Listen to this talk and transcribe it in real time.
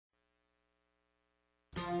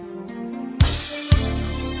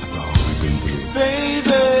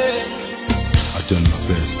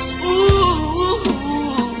best.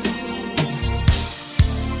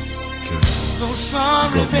 Girl, So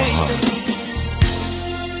sorry, broke my heart. baby.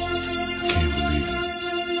 Can't believe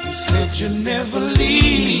it. You said you'd never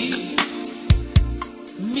leave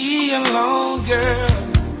me alone, girl.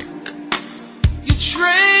 You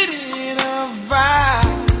traded a vow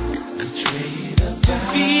to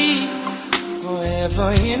be forever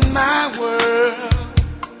in my world.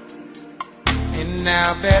 And now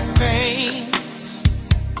that things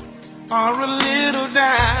are a little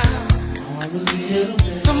down,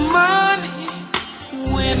 the money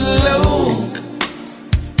went low,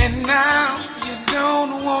 and now you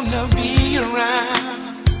don't wanna be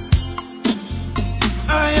around.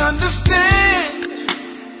 I understand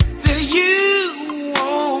that you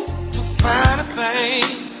want the finer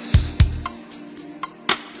things,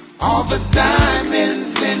 all the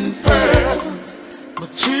diamonds and pearls,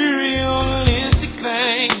 materialistic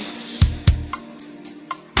things.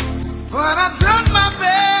 But I've done my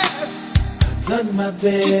best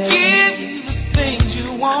to give you the things you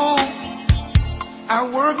want. I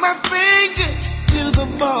work my fingers to the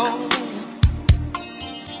bone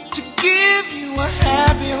to give you a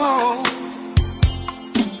happy home.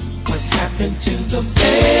 What happened to the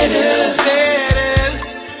better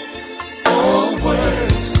or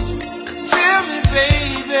worse? Tell me,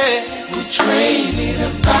 baby. We traded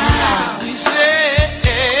a vow. We said,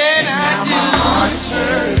 and now my heart is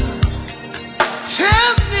hurt.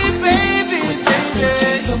 Tell me, baby, what happened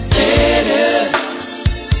to the better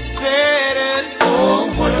or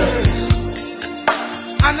worse?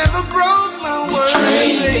 I never broke my word,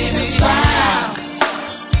 baby.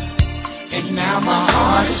 And now my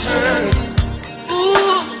heart is hurt.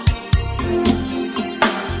 Ooh.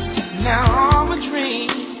 Now all my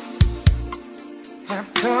dreams have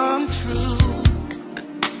come true.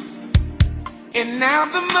 And now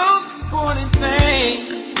the most important thing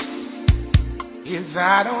is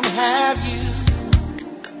I don't have you.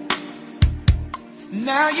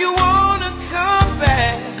 Now you wanna come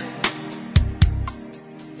back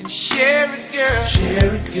and share it, girl.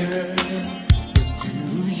 Share it, girl. Do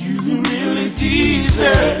you really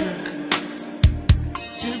deserve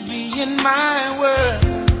to be in my world?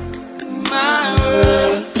 My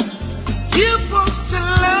world. You're supposed to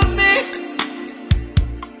love me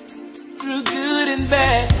through good and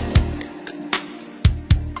bad,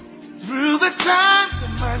 through the times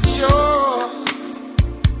of my joy,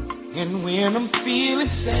 and when I'm feeling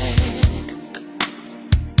sad.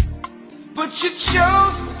 But you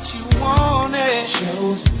chose what you wanted.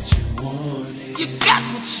 You got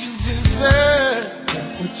what you deserve.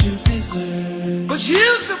 But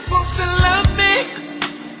you're supposed to love me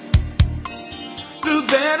through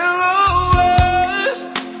better or worse.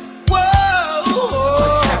 Whoa.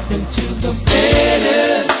 What happened to the better?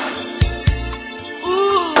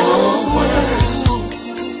 Or worse?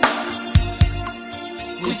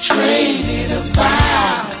 We traded a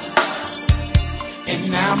vow, and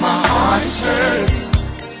now my heart is hurt.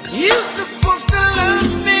 You're supposed to love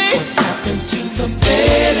me. What happened to the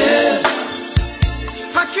better?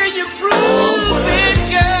 How can you prove it,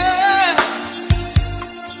 girl?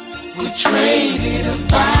 We traded a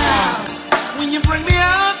vow when you bring me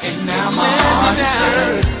up, and now my heart is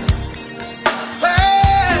hurt.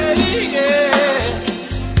 Hey, yeah.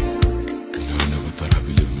 You know, I never thought I'd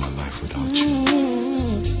be living my life without you.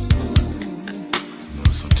 You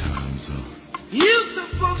know, sometimes you're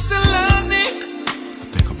supposed to love me. I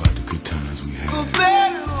think about the good times we had. For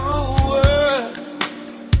better or worse.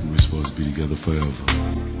 We were supposed to be together forever.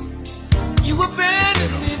 You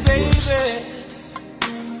abandoned me, baby.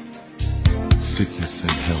 Sickness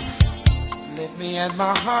and health, left me at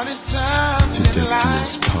my hardest time to in death do life.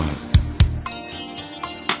 us part.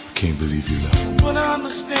 Can't believe you left me. But I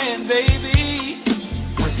understand, baby.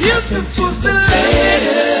 You're supposed to love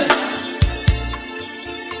me.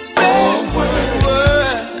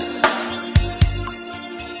 Worse.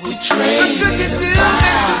 We traded. How could you do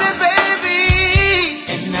that to me, baby?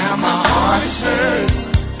 And now my heart is hurt.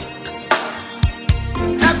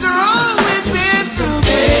 After all we've been through,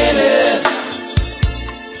 better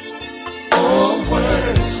or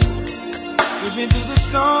worse, we've been through the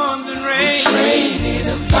storms and rain. We traded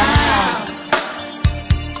a vow,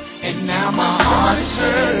 and now my heart is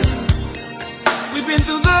hurt. We've been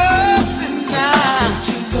through the ups and downs,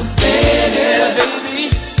 to the better,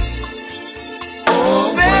 baby,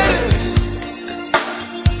 or worse,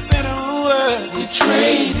 better or worse. We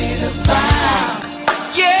traded a vow,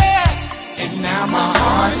 yeah. And now my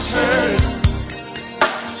heart is hurt.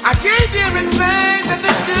 I gave you everything that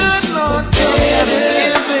the good Lord told me to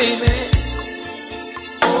give, baby.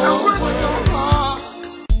 I worked so hard.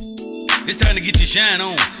 It's time to get your shine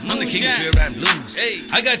on. I'm the king of trail riding blues. Hey,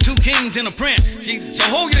 I got two kings and a prince. So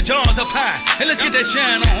hold your jaws up high and let's get that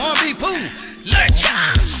shine on. R&B pool. Let's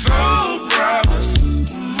shine. Soul brothers,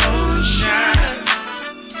 moonshine,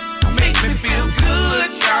 make me feel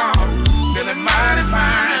good, y'all. Feeling mighty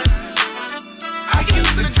fine. I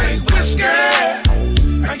used to drink whiskey,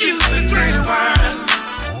 I used to drink wine,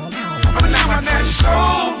 but now I'm that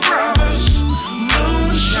soul brothers,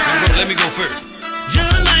 moonshine. Well, let me go first.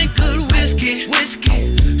 Just like good whiskey,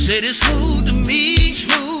 said it's smooth to me,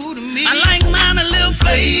 I like mine a little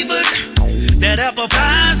flavored. That apple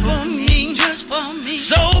pie's for me, just for me.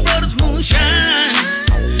 Soul Brothers moonshine,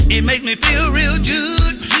 it make me feel real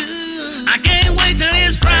good. I can't wait till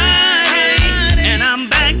it's Friday and I'm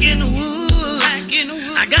back in the woods.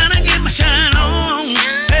 I gotta get my shine on.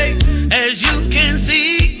 Hey, as you can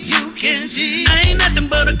see, I ain't nothing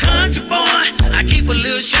but a country boy. I keep a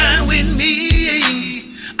little shine with me.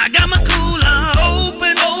 I got my cooler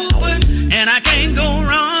open, and I can't go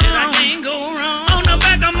wrong. On the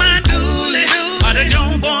back of my dually, while the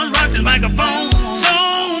Jones boys rock this microphone.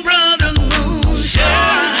 Soul Brothers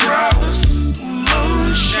moonshine. Soul Brothers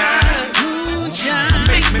moonshine,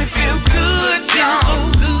 make me feel good, y'all. So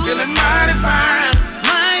good. Feeling mighty fine.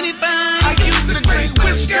 I used to drink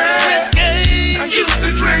whiskey, I used to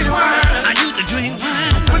drink wine,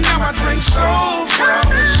 but now I drink Soul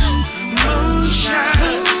Brothers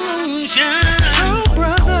moonshine. Soul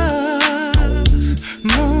Brothers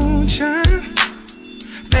moonshine,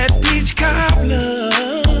 that peach cobbler,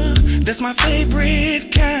 that's my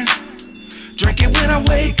favorite kind. Drink it when I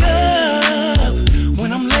wake up,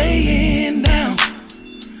 when I'm laying down.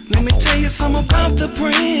 Let me tell you something about the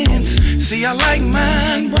prince. See, I like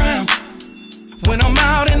mine brown. When I'm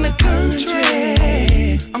out in the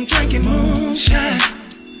country, I'm drinking moonshine.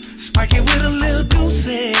 Spike it with a little deuce,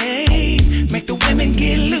 make the women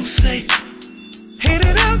get loose.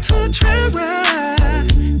 Headed out to a trail ride,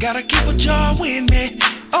 gotta keep a jar with me.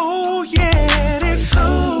 Oh yeah, this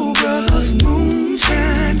Soul Brothers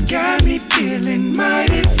moonshine got me feeling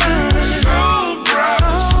mighty fine. Soul Brothers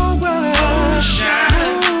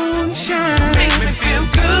moonshine, make me feel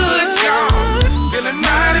good, y'all. Feeling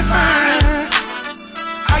mighty fine.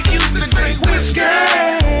 I used to drink whiskey, I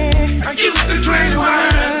used to drink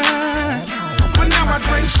wine, but now I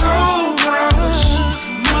drink Soul Brothers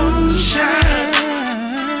moonshine.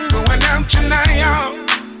 Going out tonight, y'all,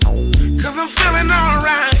 cause I'm feeling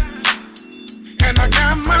alright. And I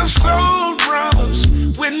got my Soul Brothers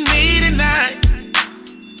with me tonight.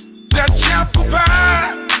 That apple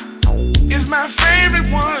pie is my favorite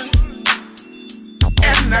one,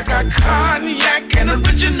 and I got cognac and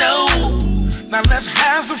original. Now let's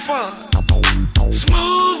have some fun.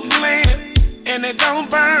 Smooth blend and it don't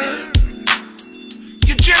burn.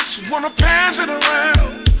 You just wanna pass it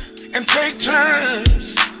around and take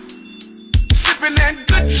turns, sipping that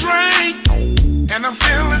good drink, and I'm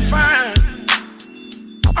feeling fine.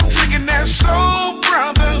 I'm drinking that Soul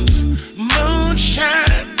Brothers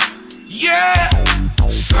moonshine. Yeah,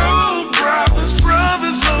 Soul Brothers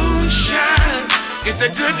moonshine. It's the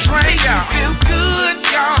good drink, y'all. Feel good,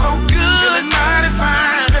 y'all. So good. Feeling mighty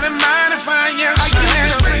fine. Yes, I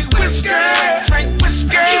used to drink whiskey.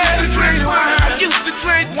 I used to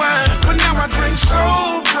drink wine. But now I drink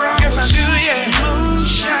Soul Brothers. Yes, I do, yeah.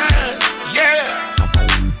 Moonshine, yeah.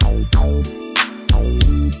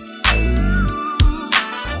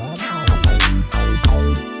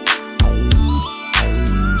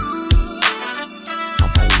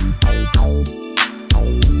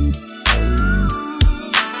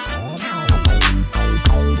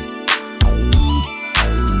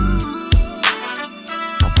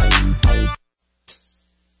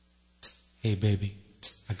 Hey baby,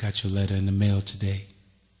 I got your letter in the mail today.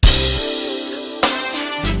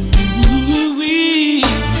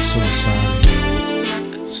 I'm so sorry.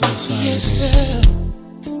 So sorry, Yes, baby. sir.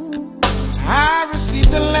 I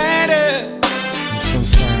received a letter I'm so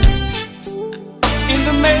sorry. in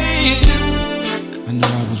the mail. I know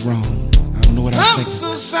I was wrong. I don't know what I I'm expected.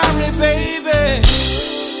 so sorry, baby.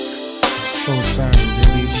 So sorry,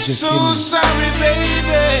 baby. So sorry,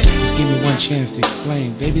 baby, Just give me one chance to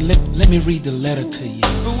explain. Baby, let me read the letter to you.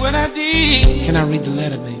 for what I did. Can I read the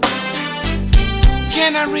letter, baby?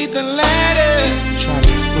 Can I read the letter? Try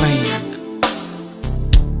to explain.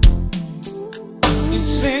 It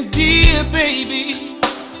said, dear baby,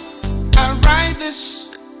 I write this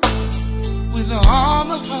with all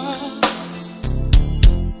my heart.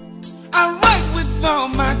 I write with all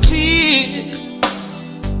my tears.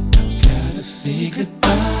 Gotta say goodbye.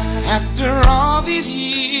 After all these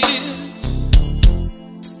years,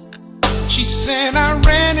 she said I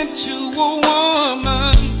ran into a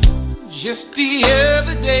woman just the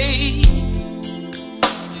other day,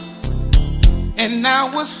 and I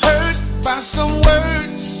was hurt by some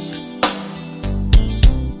words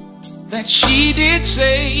that she did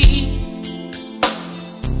say.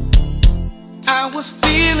 I was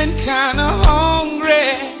feeling kinda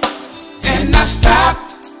hungry, and I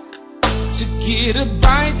stopped to get a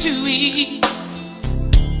bite to eat.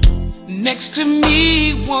 Next to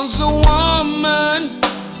me was a woman,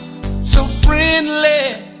 so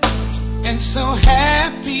friendly and so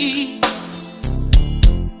happy.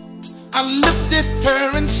 I looked at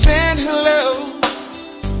her and said hello.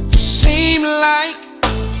 You seem like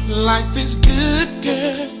life is good,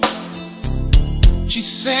 girl. She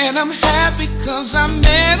said, I'm happy 'cause I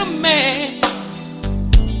met a man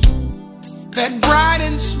that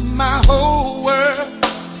brightens my whole world.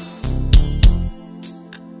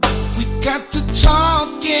 We got to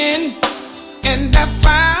talking, and I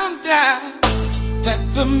found out that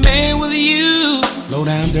the man with you Low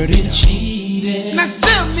down, dirty dog. cheated. Now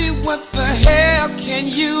tell me, what the hell can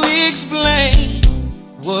you explain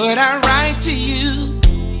what I write to you?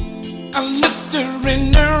 I looked her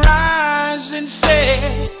in her eyes and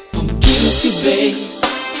said, I'm guilty, babe,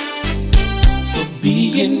 for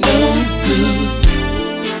being no good,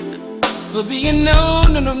 for being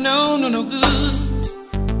no good.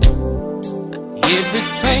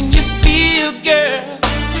 Everything you feel, girl,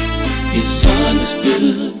 is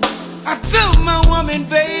understood. I told my woman,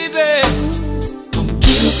 baby, I'm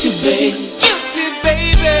guilty, babe,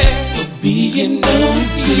 for being no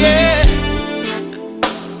good. Yeah.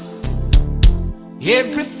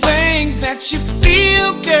 Everything that you feel,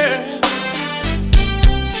 girl,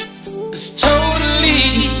 is totally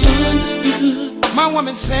misunderstood. My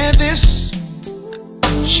woman said this.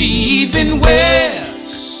 She even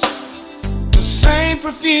wears the same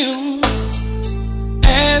perfume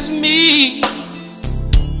as me.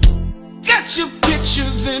 Got your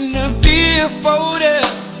pictures in the beer folder.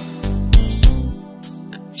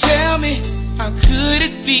 Tell me, how could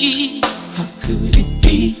it be? How could it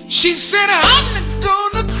be? She said, I'm not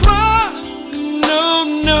gonna cry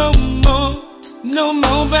no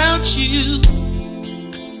more about you.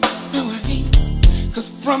 No, I ain't. 'Cause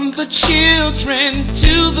from the children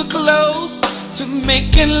to the clothes to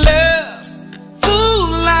making love,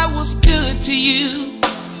 fool, I was good to you.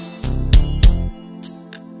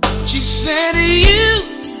 She said, you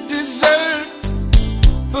deserve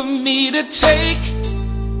for me to take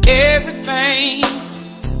everything,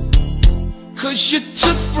 'cause you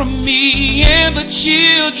took from me and the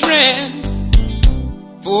children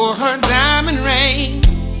for her diamond ring.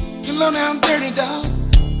 You low down dirty dog.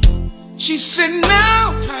 She said,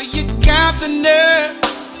 now how you got the nerve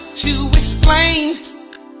to explain,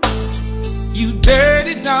 you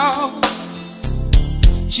dirty dog.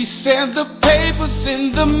 She said, the paper's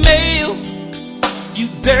in the mail, you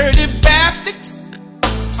dirty bastard,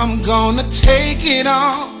 I'm gonna take it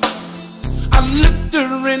all. I looked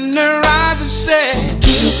her in her eyes and said, I'm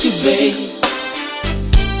guilty, babe,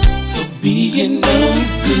 for being no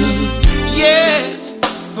good. Yeah,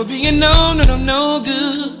 for being no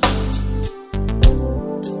good.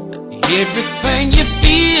 Everything you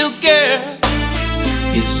feel, girl,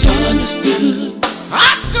 is understood. I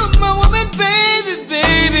told my woman,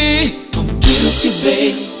 baby, I'm guilty,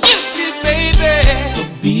 babe, for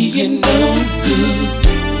being no good,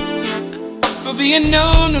 for being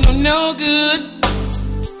no good.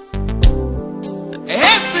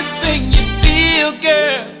 Everything you feel,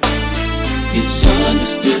 girl, is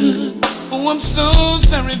understood. Oh, I'm so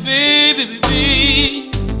sorry, baby.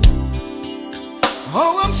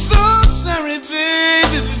 Oh, I'm so sorry,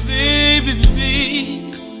 baby,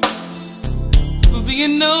 for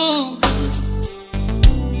being no good.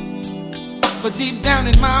 But deep down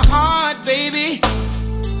in my heart, baby,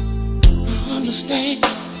 I understand.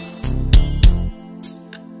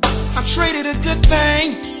 I traded a good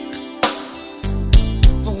thing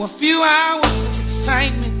for a few hours of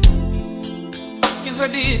excitement. Yes, I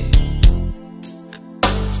did.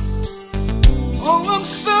 Oh, I'm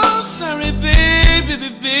so sorry, baby.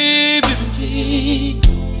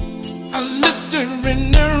 I looked her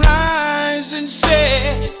in her eyes and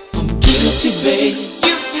said, I'm guilty, baby,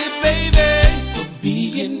 for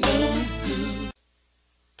being no good.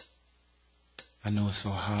 I know it's so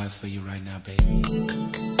hard for you right now, baby.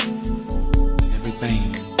 Everything.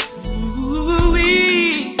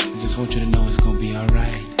 Ooh-wee. I just want you to know it's gonna be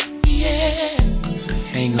alright. Yeah. So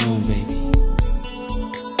hang on, baby.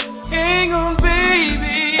 Hang on,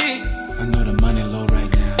 baby. I know the money low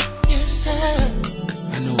right now. Yes, sir.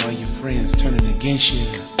 I know all your friends turning against you.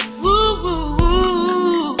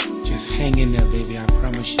 Ooh. Just hang in there, baby. I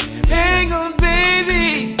promise you. Hang on,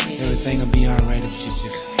 baby. Everything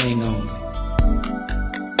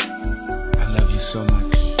so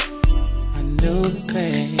much. I know the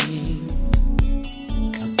things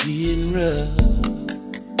are getting rough.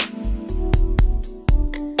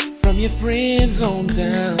 From your friends on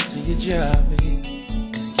down to your job,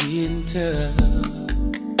 it's getting tough.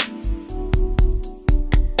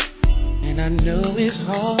 And I know it's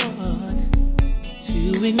hard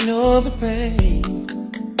to ignore the pain,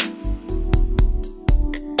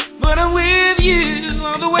 but I'm with you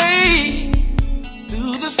all the way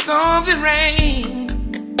through the storms and rain.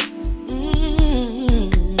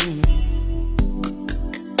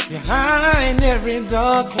 Behind every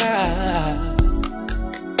dark cloud,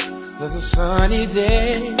 there's a sunny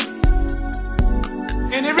day,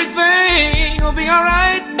 and everything will be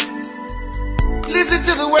alright. Listen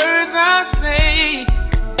to the words I say.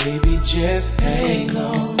 Baby, just hang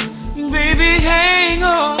on. Baby, hang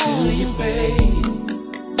on. Till you fade.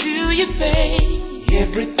 Till you fade.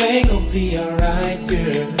 Everything will be alright,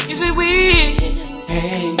 girl. Yes, it will.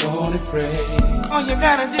 Hang on and pray. All you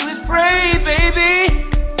gotta do is pray, baby.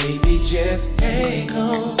 Baby, just hang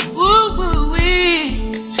on. Woo, woo,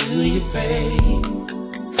 wee. Till you fade.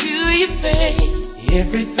 Till you fade.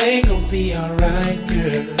 Everything will be alright,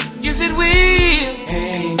 girl. Yes, it will.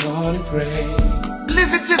 Hang on and pray.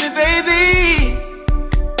 Listen to me, baby.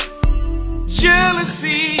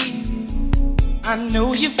 Jealousy, I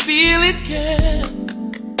know you feel it, girl.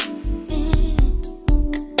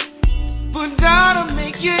 But gotta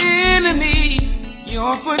make your enemies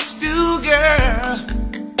your footstool, girl.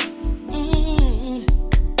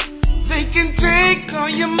 They can take all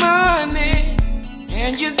your money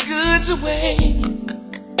and your goods away,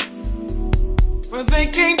 but they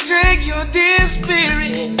can't take your dear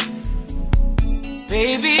spirit,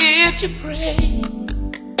 baby, if you pray.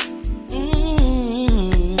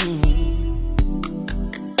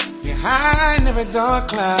 Behind every dark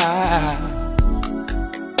cloud,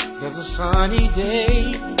 there's a sunny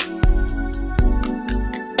day,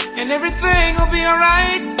 and everything will be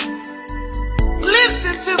alright.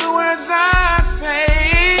 Listen to the words I say.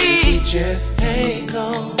 Baby, just hang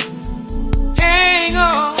on. Hang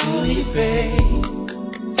on. Till you fade.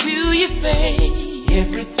 Till you fade.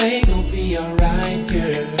 Everything will be alright,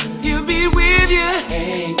 girl. He'll be with you.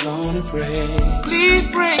 Hang on and pray. Please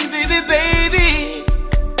pray, baby, baby.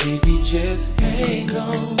 Baby, just hang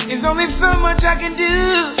on. There's only so much I can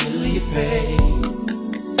do. Till you fade.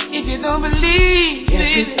 If you don't believe,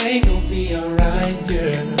 everything will be alright,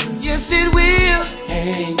 girl. Yes, it will.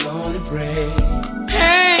 Hang on and pray.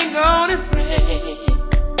 Hang on and pray.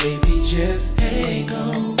 Baby, just hang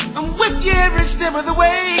on. I'm with you every step of the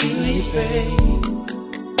way. Till you fade.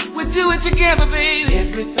 We'll do it together, baby.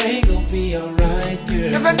 Everything will be alright,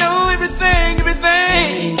 girl. Cause I know everything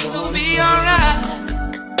will be alright.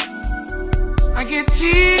 I get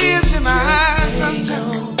tears in my eyes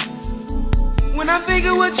sometimes when I think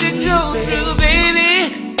of what you go through,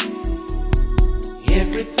 baby.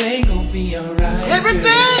 Everything gon' be alright.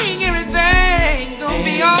 Everything gon'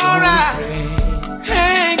 be alright.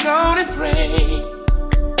 Hang on and pray.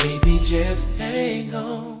 Baby, just hang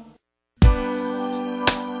on.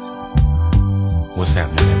 What's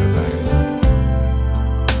happening, everybody?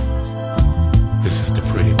 This is the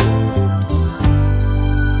pretty boy,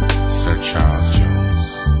 Sir Charles Jones.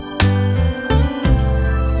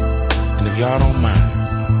 And if y'all don't mind,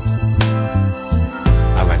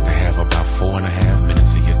 I'd like to have about 4.5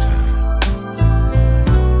 minutes of your time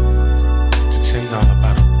to tell y'all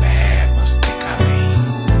about a bad mistake I made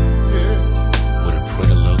with a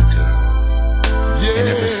pretty little girl. And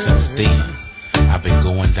ever since then, I've been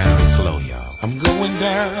going down slow, y'all. I'm going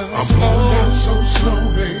down slow. I'm going down so slow,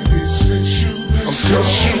 baby, since you've been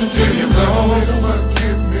gone. Don't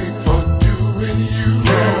forgive me for doing you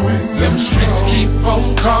wrong. Them streets keep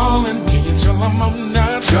on calling. Can you tell them I'm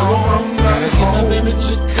not home? Gotta get my baby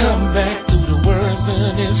to come back through the words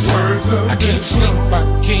of this song. I can't sleep, I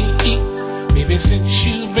can't eat, baby, since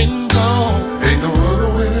you've been gone. Ain't no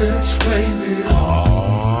other way to explain it.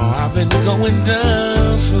 Oh, I've been going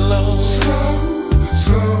down slow.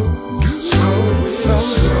 So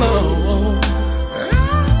slow.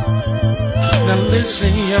 Now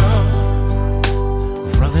listen, y'all,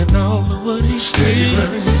 running all over these streets. Steady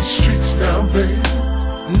running these streets now, baby.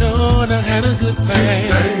 No, I had a good thing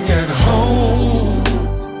at home.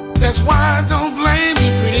 That's why I don't blame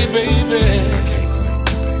you, pretty baby. I can't blame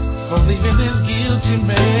you, baby, for leaving this guilty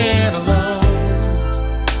man alone.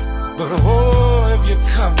 But oh, if you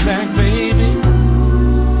come back, baby,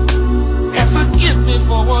 and forgive me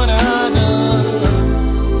for what I done.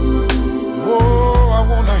 Oh, I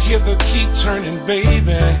wanna hear the key turning,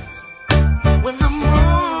 baby, when the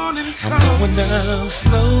morning comes. I'm going down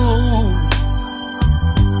slow.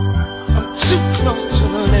 I'm too close to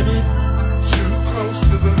the limit. Too close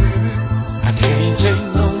to the limit. I can't take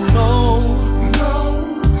no more. No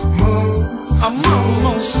more. I'm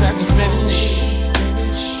almost at the finish.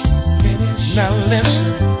 Now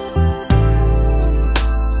listen.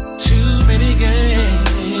 Too many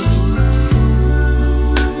games.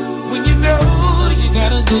 When you know you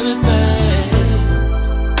got a good thing.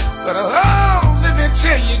 But oh, let me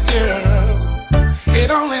tell you, girl, it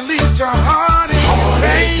only leads to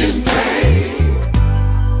heartache and pain.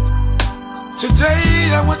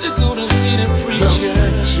 Today I went to go to see the preacher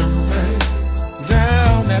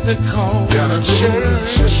down at the corner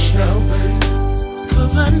church.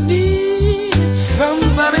 Cause I need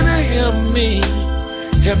somebody to help me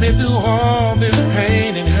through all this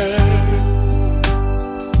pain and hurt.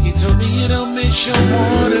 He told me it'll mix your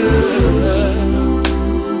water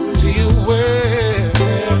till your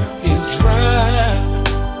well is dry.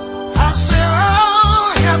 I said,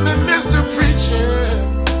 oh, help me, Mr. Preacher,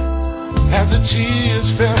 as the tears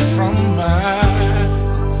fell from my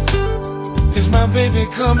eyes. Is my baby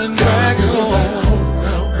coming back home?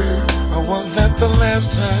 Or was that the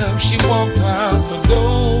last time she walked out the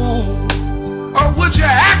door? Or would you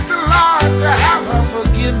ask the Lord to have her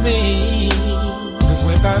forgive me? Cause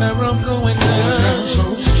without her I'm going down so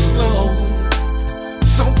slow.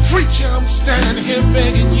 So preacher, I'm standing here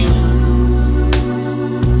begging you.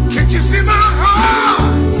 Can't you see my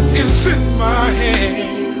heart is in my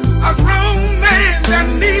hand? A grown man that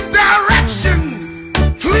needs direction.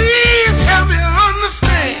 Please help me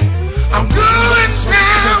understand. I'm going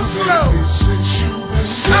down slow.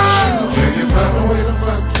 So can you find a way to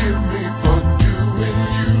forgive me for doing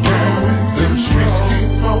you wrong? Them streets keep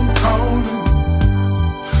on calling.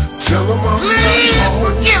 Tell them I'm please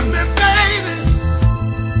forgive me, baby.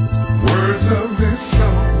 Words of this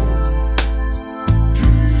song.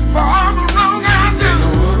 For all the wrong I do. Ain't no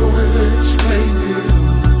other way to explain it.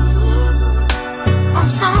 I'm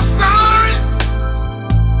so sorry.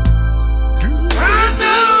 I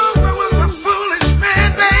know I was a foolish man,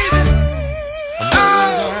 baby.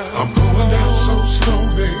 I'm going down so slow,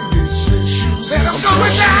 baby, since you said I'm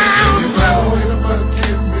going down slow. Way to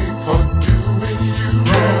forgive me for doing you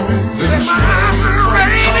wrong. Said my eyes are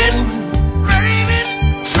raining.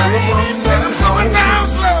 Tell them I'm going down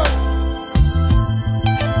slow.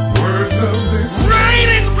 Words of this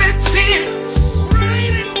raining with tears.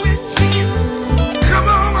 Raining with tears. Come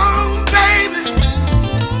on, baby.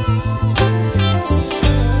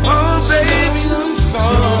 Oh, baby, I'm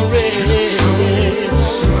sorry.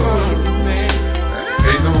 Sorry, man.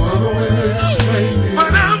 Ain't no other way to explain it.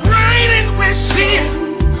 But I'm raining with tears.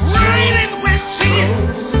 Raining with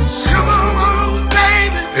tears. Come on,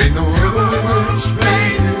 baby. Ain't no other way to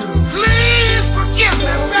explain it. Please forgive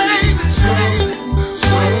me, baby.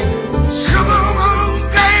 Come on,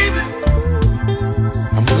 baby.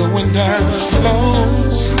 I'm going down slow.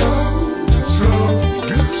 Slow.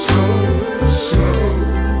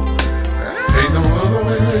 Ain't no other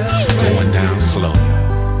way to explain it. Going down slow.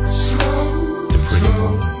 The pretty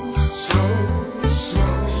woman.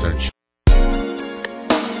 Search.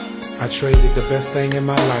 I traded the best thing in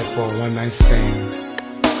my life for a one-night stand.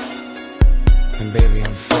 And baby,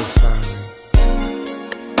 I'm so sorry.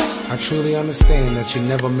 I truly understand that you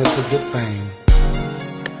never miss a good thing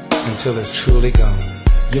until it's truly gone.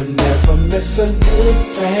 You never miss a good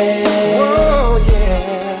thing. Oh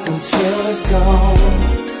yeah. Until it's gone.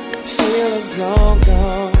 Till it's gone.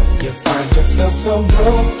 You find yourself so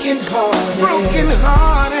broken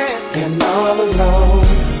hearted, and all alone.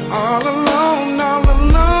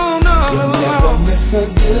 You never miss a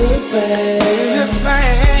good thing.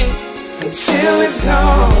 Until it's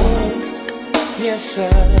gone. Yes,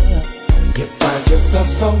 sir. You find yourself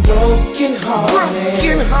so broken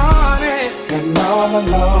hearted, and all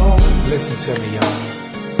alone. Listen to me, y'all.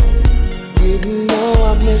 Didn't know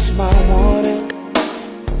I missed my water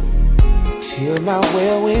till my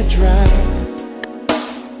well went dry.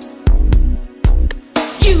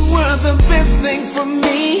 You were the best thing for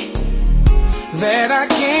me that I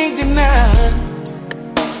can't deny.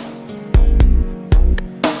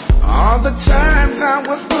 All the times I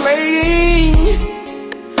was playing,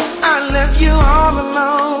 I left you all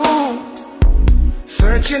alone,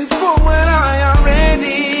 searching for what I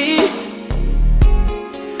already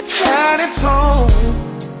had at home.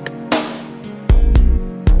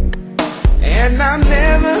 And I'll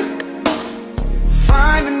never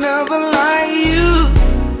find another like you.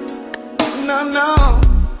 No.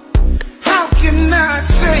 How can I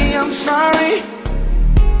say I'm sorry?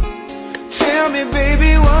 Tell me,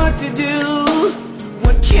 baby, what to do.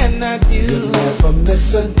 What can I do? You never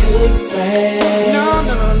miss a good thing. No.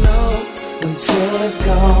 Until it's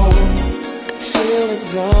gone. until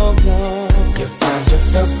it's gone, gone. You find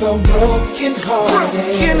yourself so broken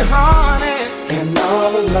hearted, and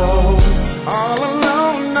all alone, all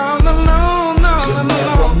alone, all alone, all alone. You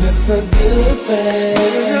never miss a good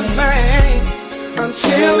thing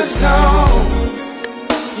until it's gone.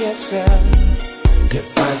 Yes, sir. You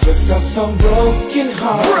find yourself so broken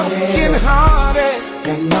hearted,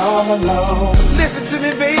 and all alone. Listen to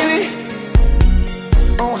me, baby.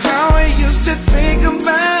 Oh, how I used to think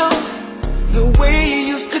about the way you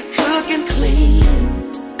used to cook and clean,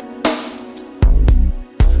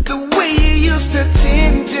 the way you used to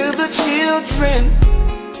tend to the children.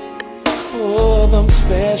 Oh, them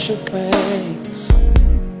special things.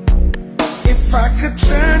 If I could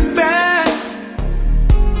turn back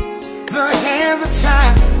the hands of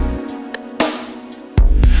time,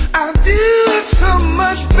 I'll do it so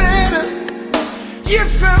much better.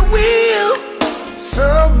 Yes, I will.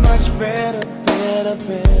 So much better, better,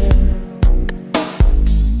 better.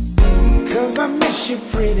 'Cause I miss you,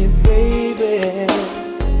 pretty baby,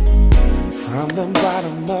 from the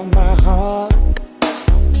bottom of my heart.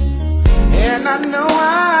 And I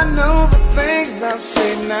know the things I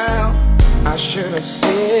say now I should have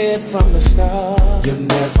said from the start. You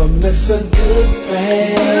never miss a good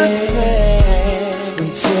thing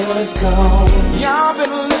until it's gone. Y'all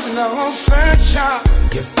been listening to whole search out.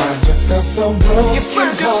 You find yourself so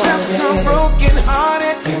broken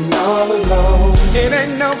hearted, and all alone. It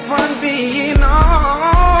ain't no fun being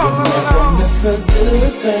all alone. You never miss a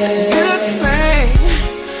good thing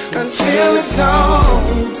until it's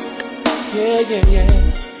gone. Yeah, yeah, yeah.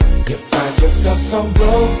 You find yourself so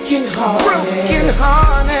broken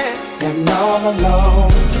hearted, and all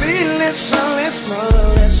alone. Please listen,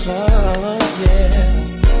 yeah.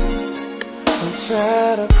 I'm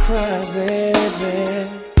tired of crying, baby.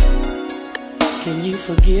 Can you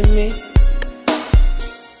forgive me?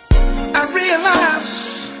 I realize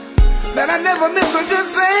that I never miss a good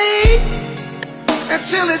thing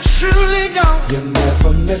until it's truly gone. You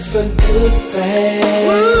never miss a good thing.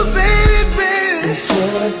 Ooh, baby,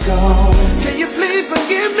 until it's gone. Can you please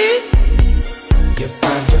forgive me? You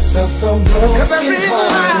find yourself so broken. 'Cause I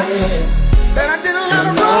realize that I did a lot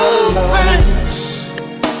of wrong things,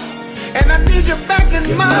 and I need you back in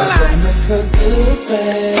my life. Miss a good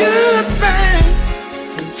thing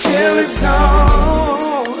until it's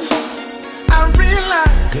gone. I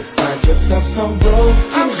realize you find yourself so broken.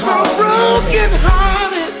 I'm so broken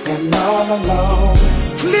hearted, and all alone.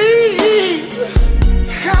 Please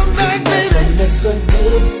come back, baby. Miss a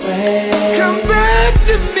good thing. Come back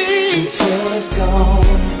to me until it's gone.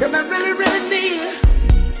 'Cause I really, really need it.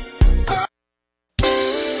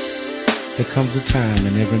 There comes a time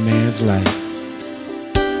in every man's life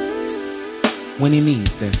when he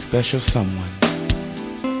needs that special someone.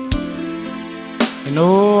 And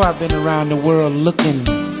oh, I've been around the world looking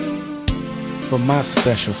for my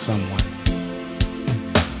special someone.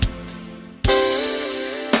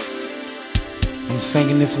 I'm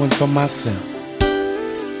singing this one for myself,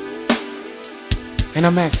 and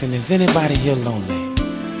I'm asking, is anybody here lonely?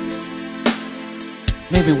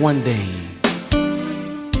 Maybe one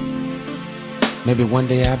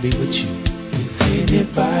day I'll be with you. Is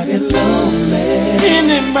anybody lonely?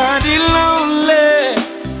 Anybody lonely?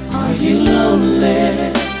 Are you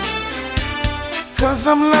lonely? 'Cause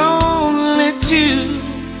I'm lonely too.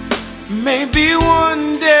 Maybe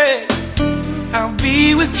one day I'll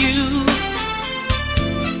be with you.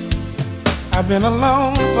 I've been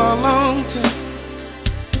alone for a long time,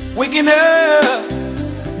 waking up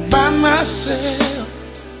by myself,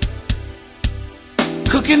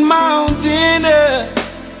 cooking my own dinner,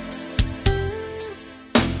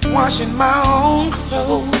 washing my own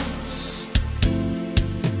clothes.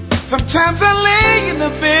 Sometimes I lay in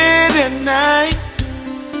the bed at night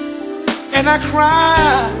and I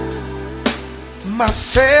cry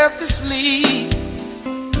myself to sleep,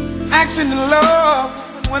 asking the Lord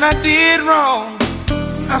when I did wrong.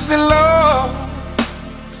 I said, Lord,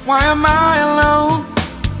 why am I alone?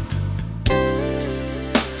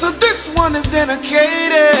 So this one is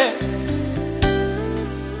dedicated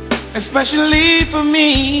especially for me.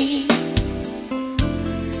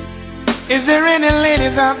 Is there any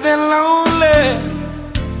ladies out there lonely?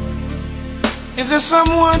 Is there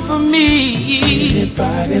someone for me?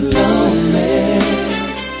 Anybody lonely?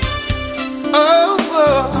 Oh,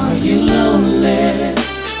 are you lonely?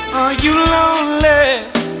 Are you lonely?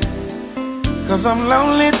 'Cause I'm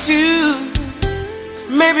lonely too.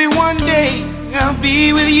 Maybe one day I'll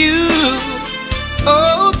be with you.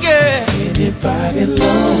 Oh, yeah. Anybody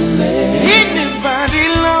lonely? Anybody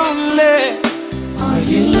lonely? Are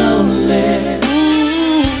you lonely?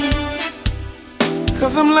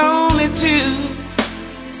 'cause I'm lonely too.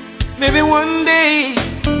 Maybe one day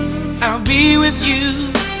I'll be with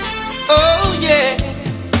you. Oh yeah.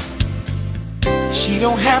 She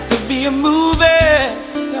don't have to be a movie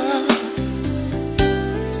star.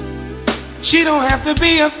 She don't have to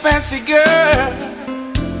be a fancy girl,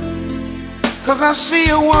 'cause I see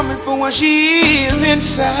a woman for what she is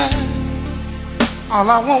inside. All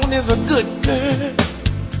I want is a good girl.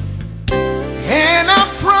 And I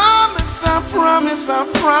promise, I promise, I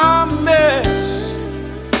promise,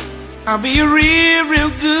 I'll be a real,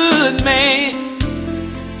 real good man.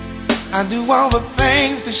 I do all the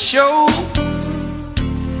things to show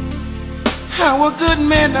how a good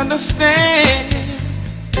man understands.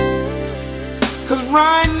 'Cause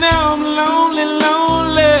right now I'm lonely,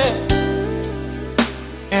 lonely,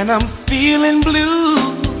 and I'm feeling blue.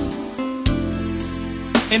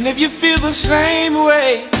 And if you feel the same way,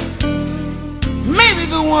 maybe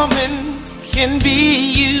the woman can be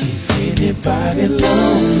you. Is anybody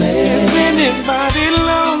lonely? Is anybody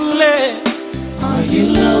lonely? Are you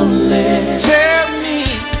lonely? Tell me,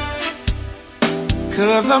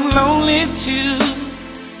 'cause I'm lonely too.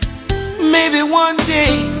 Maybe one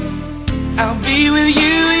day I'll be with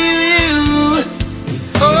you.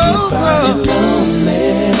 Is anybody lonely?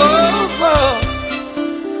 Oh, oh.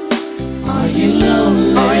 Are you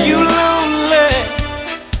lonely? Are you lonely?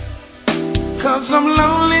 'Cause I'm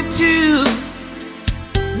lonely too.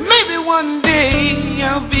 Maybe one day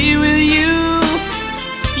I'll be with you.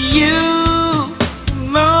 You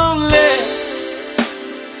lonely.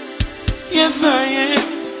 Yes, I am.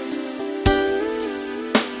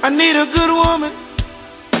 I need a good woman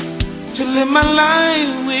to live my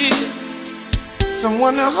life with,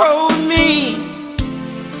 someone to hold me.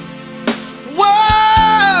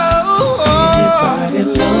 Whoa. Anybody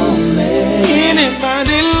lonely?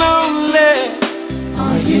 Anybody lonely?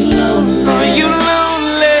 Are you lonely? Are you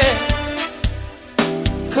lonely?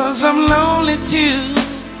 'Cause I'm lonely too.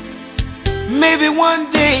 Maybe one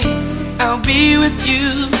day I'll be with you.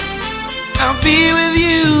 I'll be with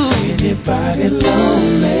you. Anybody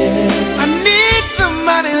lonely? I need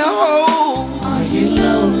somebody to hold. Are you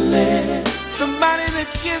lonely? Somebody to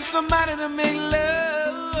kiss, somebody to make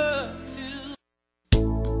love to.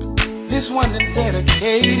 This one is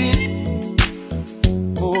dedicated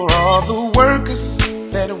for all the workers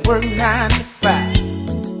that work 9 to 5.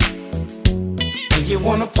 And you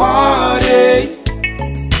wanna party,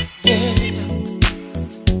 yeah.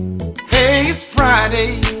 Hey, it's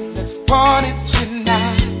Friday, let's party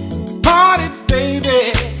tonight. Party, baby,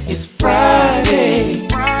 It's Friday.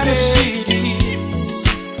 Friday. Yes, it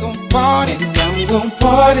is. Gonna party, And I'm gonna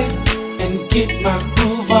party and get my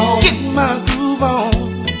groove on. get my groove on.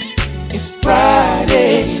 It's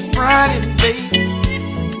Friday. It's Friday, baby,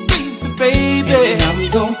 baby. And I'm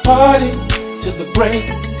gonna party till the break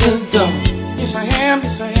of dawn. Yes, I am,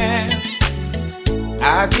 yes, I am.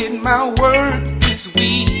 I did my work this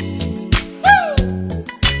week. Woo!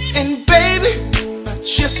 And baby, I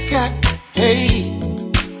just got paid.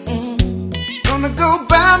 Gonna go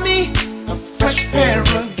buy me a fresh pair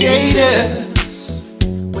of Gators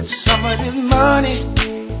with some of this money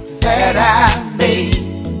that I made.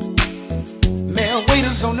 Male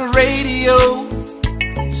waiters on the radio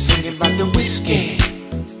singing about the whiskey.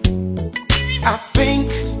 I think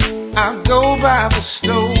I'll go by the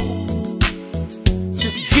stove to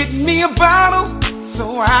get me a bottle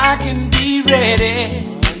so I can be ready.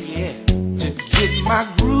 Oh, yeah. To get my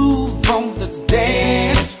groove on the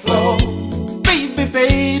dance floor. Baby,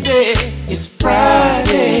 baby, It's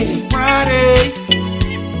Friday. it's Friday.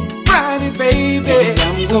 Friday, baby. And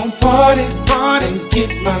I'm gonna party, party and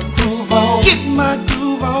get my groove on. Get my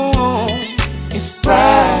groove on. It's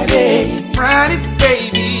Friday. Friday,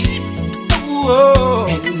 baby. Whoa.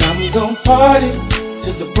 And I'm gonna party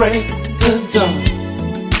till the break of dawn.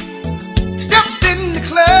 Stepped in the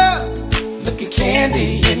club, looking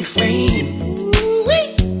candy and clean. Ooh-wee.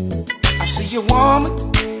 I see a woman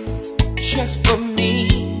just for me.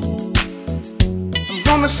 I'm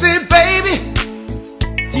gonna say, baby,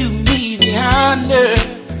 do me the honor.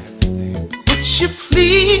 Would you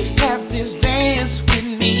please have this dance with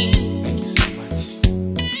me? Thank you so much.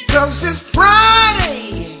 'Cause it's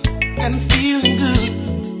Friday and feeling good.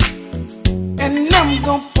 And I'm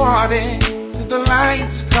gonna party till the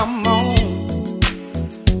lights come on.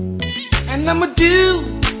 And I'ma do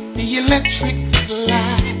the electric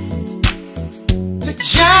slide to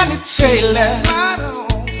Johnny Taylor.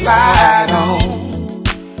 Slide on.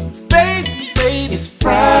 Baby, baby, It's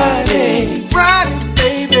Friday. Friday,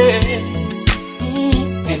 baby.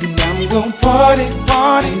 And I'm gonna party,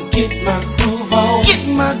 party and get my groove on. Get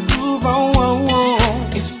my groove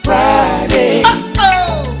on. It's Friday. Oh,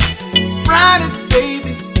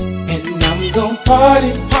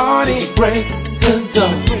 party, party, till the break of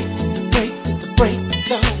dawn. Break of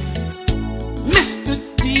dawn. Mr.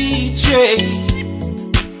 DJ,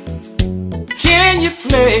 can you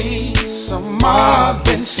play some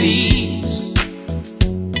Marvin C's?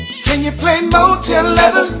 Can you play Motel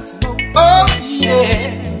Leather? Oh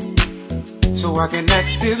yeah. So I can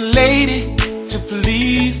ask this lady to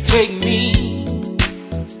please take me.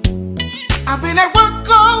 I've been at work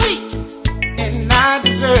all week and I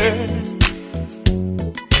deserve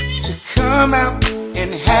to come out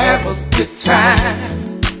and have a good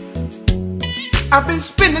time. I've been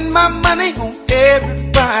spending my money on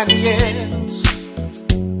everybody else.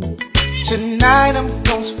 Tonight I'm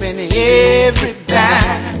gonna spend every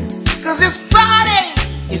dime. Cause it's Friday.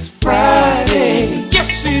 It's Friday.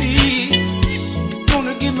 Yes it is.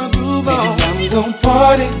 Gonna get my groove on. And I'm gonna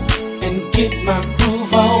party and get my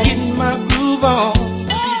groove on. Getting my groove on.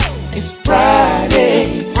 It's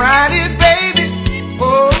Friday. Friday baby.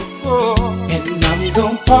 Oh, oh. And I'm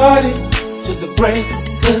gonna party to the break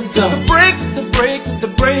of dawn. The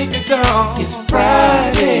break of dawn. It's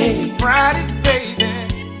Friday. Friday baby.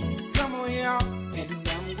 Come on y'all. And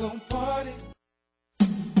I'm gonna party.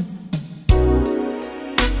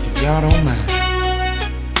 If y'all don't mind,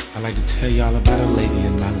 I'd like to tell y'all about a lady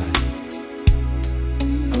in my life.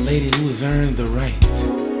 A lady who has earned the right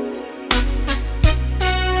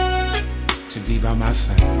to be by my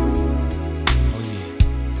side. Oh yeah.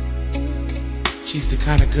 She's the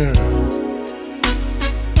kind of girl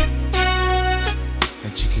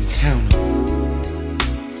that you can count on.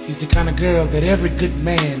 She's the kind of girl that every good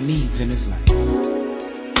man needs in his life.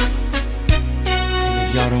 And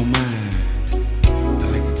if y'all don't mind,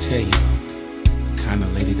 I'd like to tell y'all the kind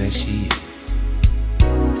of lady that she is.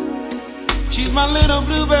 She's my little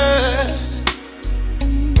bluebird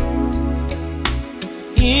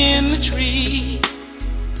in the tree.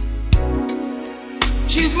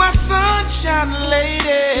 She's my sunshine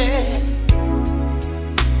lady,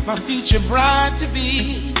 my future bride to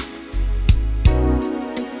be.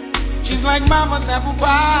 She's like mama's apple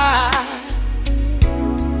pie.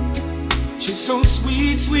 She's so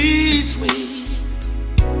sweet, sweet, sweet.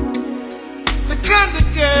 The kind of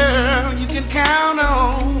girl you can count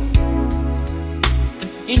on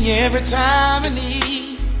in your every time of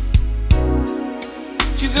need.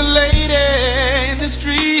 She's a lady in the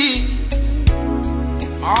streets,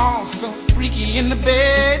 all so freaky in the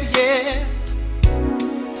bed, yeah.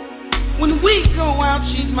 When we go out,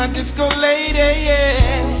 she's my disco lady,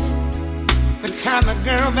 yeah. The kind of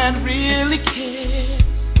girl that really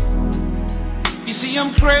cares. You see,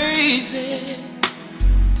 I'm crazy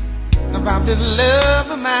about this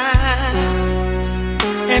love of mine.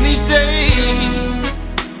 And each day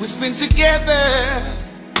we spend together,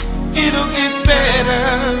 it'll get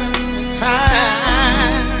better with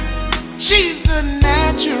time. She's a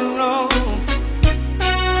natural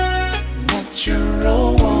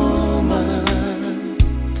woman,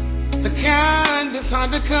 the kind that's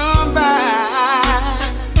hard to come by.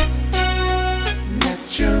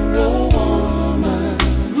 Natural woman,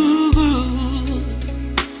 ooh,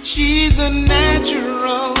 she's a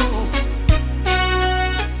natural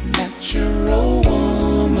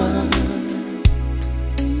woman,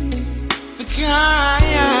 the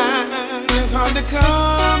kind that's hard to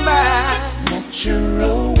come by.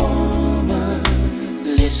 Natural woman.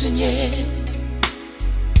 Listen, yeah,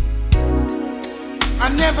 I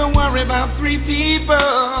never worry about three people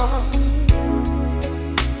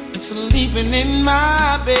sleeping in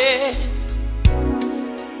my bed,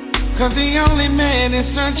 cause the only man in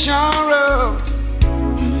St. Charles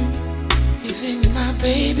is in my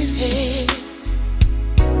baby's head.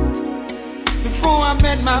 Before I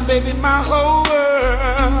met my baby, my whole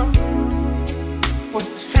world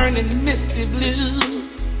was turning misty blue.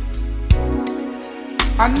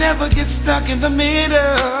 I never get stuck in the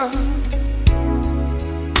middle,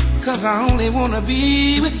 cause I only wanna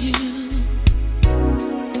be with you.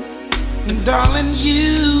 And darling,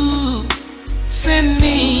 you send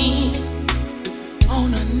me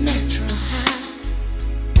on a natural high.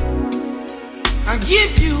 I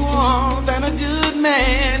give you all that a good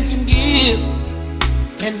man can give,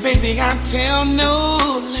 and baby, I tell no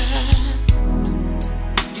lie.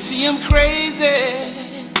 You see, I'm crazy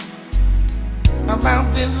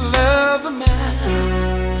about this love of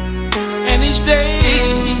mine. And each day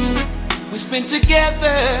we spend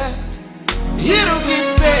together, it'll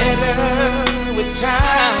get better with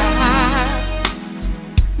time.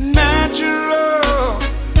 Natural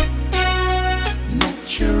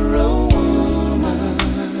woman.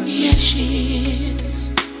 Yes, she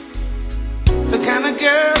is the kind of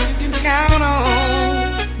girl you can count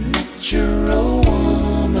on. Natural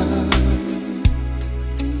woman.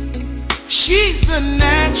 She's a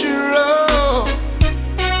natural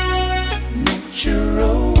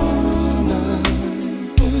woman,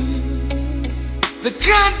 the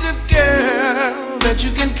kind of girl that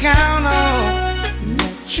you can count on.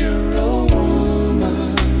 Natural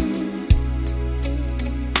woman,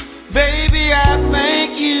 baby, I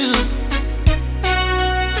thank you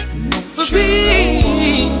for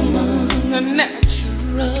being a natural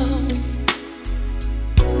woman.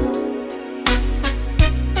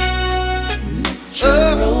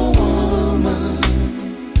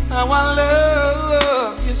 How I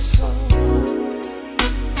love you so.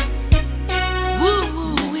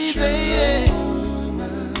 Woo, baby.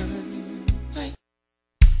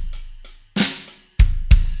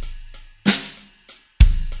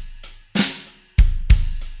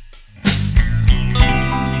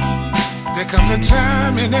 There comes a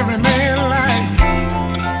time in every man's life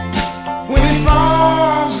when he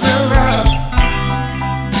falls in love.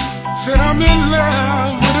 Said I'm in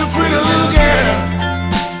love with a pretty little girl.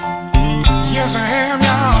 Yes, I am,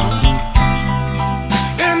 y'all.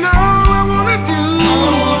 And all I wanna do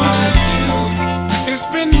is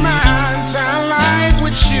spend my entire life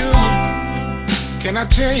with you. Can I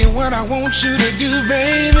tell you what I want you to do,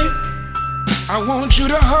 baby? I want you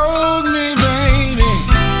to hold me, baby.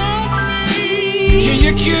 Can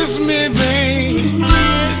you kiss me, baby?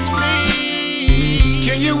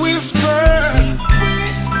 Can you whisper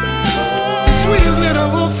the sweetest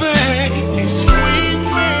little things?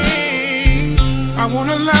 I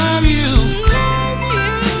wanna love you.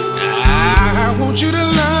 I want you to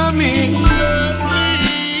love me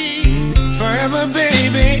forever,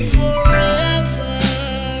 baby.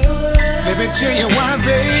 Let me tell you why,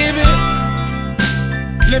 baby.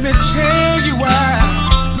 Let me tell you why.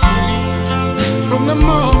 From the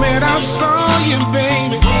moment I saw you,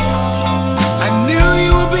 baby, I knew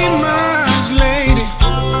you would be mine, lady,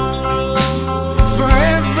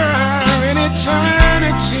 forever in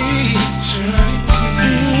eternity.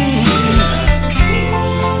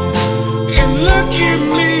 And look at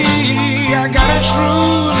me, I got a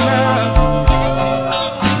true love,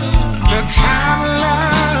 the kind of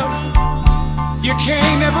love you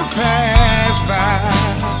can't never pass by.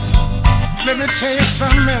 Let me tell you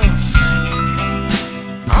something else.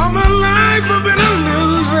 All my life I've been a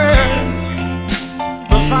loser,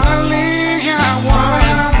 but finally I won.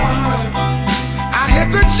 I hit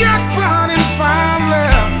the jackpot and found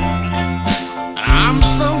love. I'm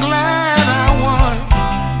so glad I won.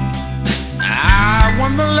 I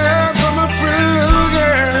won the love from a pretty little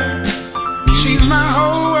girl. She's my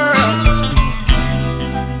whole world,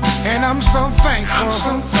 and I'm so thankful.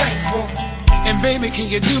 And baby, can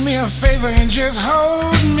you do me a favor and just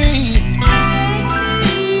hold me?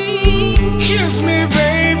 Kiss me,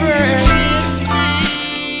 baby.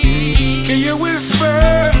 Can you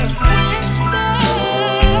whisper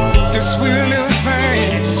the sweet little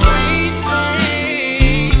things?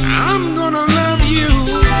 I'm gonna love you.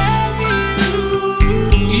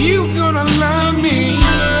 You gonna love me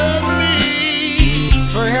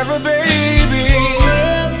forever, baby.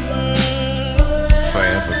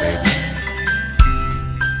 Forever, baby.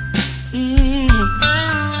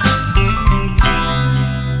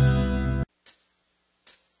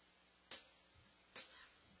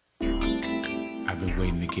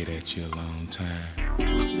 Get at you a long time.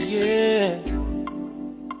 Yeah.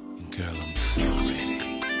 Girl, I'm so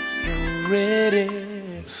ready. So ready.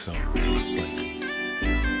 I'm so ready for you.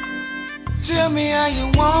 Tell me how you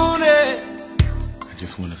want it. I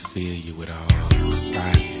just want to fill you with all the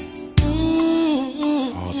fire,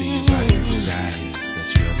 all the erotic desires that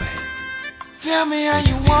you ever had. Tell me how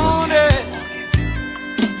you want it.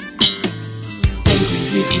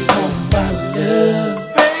 Baby, if you want my love,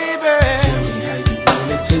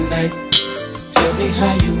 tonight, tell me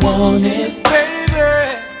how you want it, baby.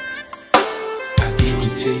 I'll give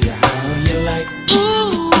it to you how you like.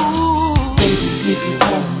 Ooh, baby, if you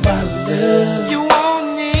want my love, you want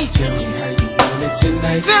me. Tell me how you want it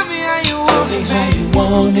tonight. Tell me how you want it. Tell me how you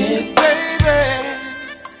want it, baby.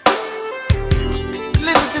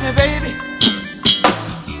 Listen to me, baby.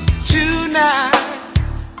 Tonight,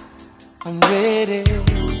 I'm ready.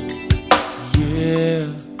 Yeah.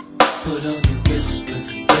 Put on the whispers,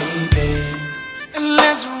 baby, and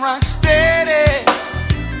let's rock steady.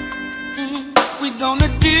 We're gonna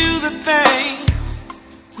do the things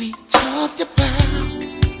we talked about.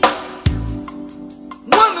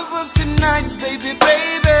 One of us tonight, baby,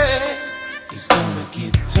 baby, is gonna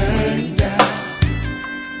get turned out.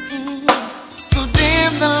 So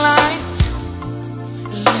dim the lights,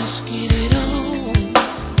 and let's get it on.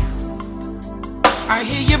 I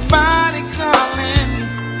hear your body calling.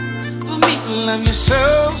 Love you so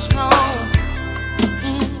strong.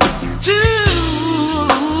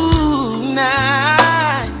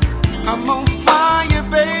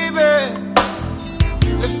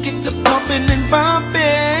 pumping and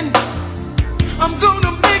bumping. I'm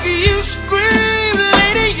gonna make you scream,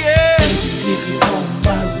 lady, yeah. If you want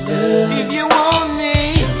my love, If you want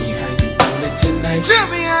me, tell me how you want it tonight. tell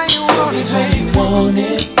me how you Tell want me it, how you baby. want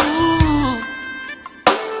it. Ooh,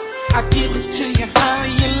 I give it to you how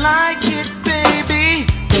you like it, baby.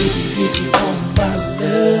 Baby, if you want my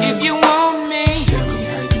love, If you want me, tell me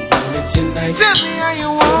how you want it tonight. tell me how you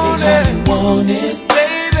Tell want me how it, you want it.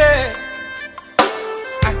 baby.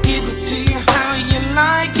 I give it to you how you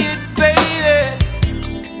like it, baby.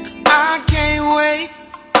 I can't wait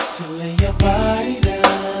To lay your body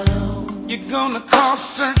down. You're gonna cause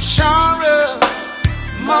search horror,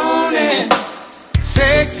 moaning,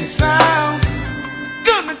 sexy sounds.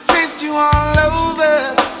 Gonna taste you all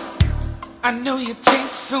over. I know you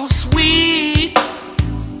taste so sweet.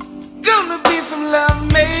 Gonna be some love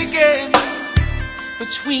making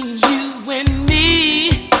between you and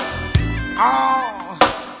me. Oh,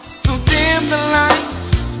 so dim the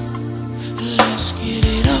lights, let's get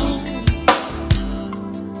it on.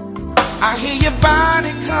 I hear your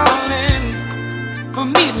body calling for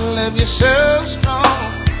me to love you so strong.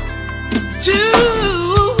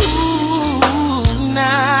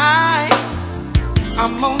 Tonight,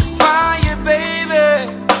 I'm on fire,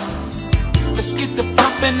 baby. Let's get the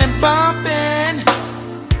pumping and bumping.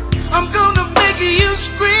 I'm gonna make you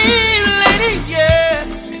scream, lady, yeah.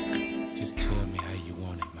 Just tell me how you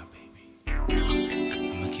want it, my baby.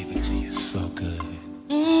 I'ma give it to you so good.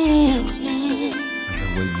 I've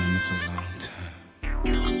been waiting on this a long time.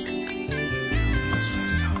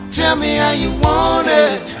 Tell me how you want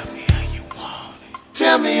it. Tell me how you want it.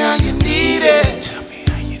 Tell me how you need it. Tell me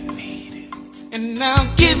how you need it. And I'll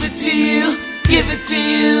give it to you, give it to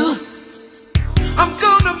you. I'm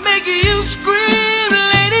gonna make you scream,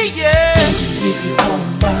 lady, yeah. If you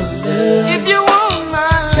want my love, If you want my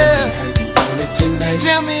tell me love, how you want it tonight.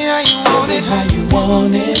 tell me how you Tell want me it, how you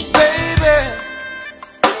want it. baby.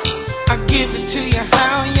 I give it to you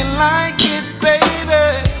how you like it, baby.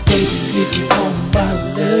 Baby, if you want my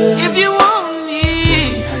love, If you want tell me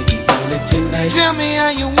me, how you want it tonight. tell me how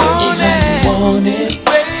you Tell me want how you it, want it.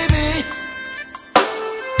 baby.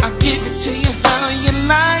 I give it to you how you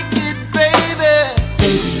like it, baby.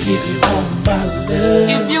 Baby, if you want my love,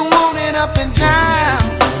 If you want it up and down,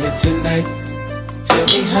 want it tonight. Tell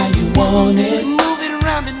me how you want it. move it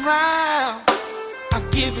round and round. I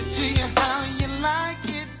give it to you how you like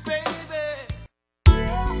it, baby.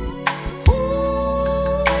 Ooh,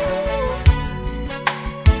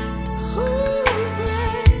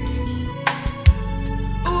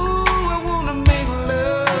 ooh, I wanna make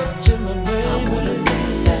love to my baby. I wanna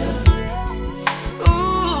make love,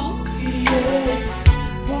 Ooh, yeah.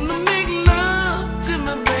 wanna make love to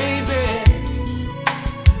my baby.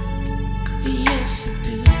 Yes, I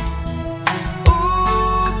do.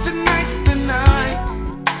 Ooh, tonight's the night.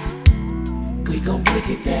 We gon' break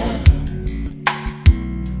it down.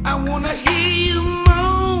 I wanna hear you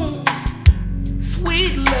moan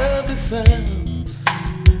sweet loving sounds.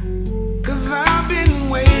 'Cause I've been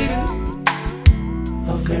waiting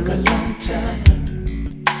A very long time.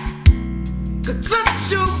 to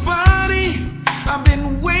touch your body. I've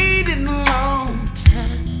been waiting a long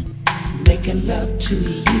time. Making love to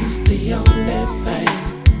you's the only thing.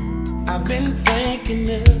 I've been thinking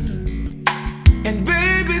of. And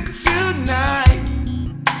baby, tonight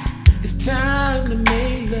it's time to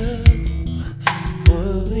make love.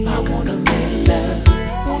 Oh, yeah. I wanna make love,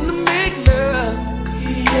 Wanna make love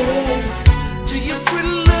yeah. to your pretty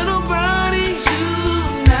little body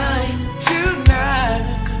tonight, tonight,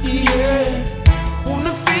 yeah.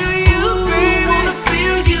 Wanna feel you, baby. Wanna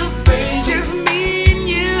feel you, baby. Just me and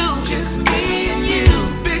you, just me and you.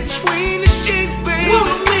 Between the sheets, baby.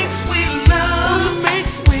 Wanna make sweet love, wanna make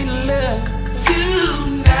sweet love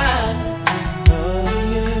tonight. Oh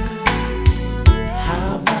yeah.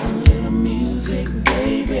 How about a little music,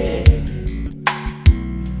 baby?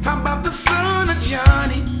 How about the son of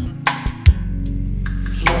Johnny?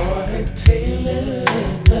 Floyd Taylor,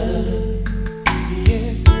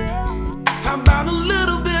 Yeah. How about a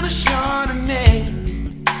little bit of Chardonnay?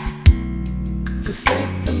 to set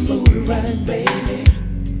the mood right, baby,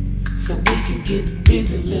 so we can get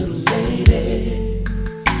busy, little lady.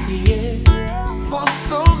 Yeah. For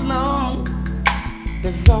so long,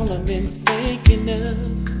 that's all I've been thinking of.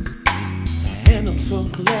 And I'm so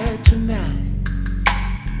glad tonight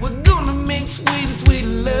We're gonna make sweet, sweet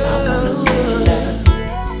love.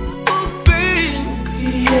 Oh, babe.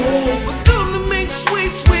 yeah. We're gonna make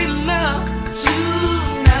sweet, sweet love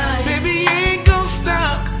tonight. Baby, you ain't gonna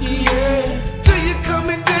stop. Yeah. Till you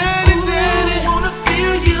coming daddy, daddy. Wanna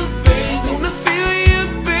feel you, baby. Wanna feel you,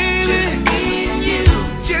 baby. Just me and you.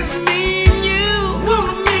 Just me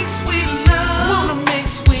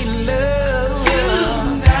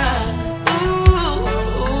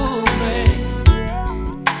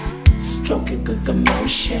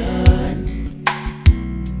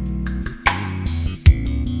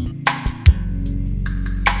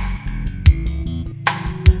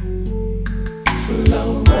for love.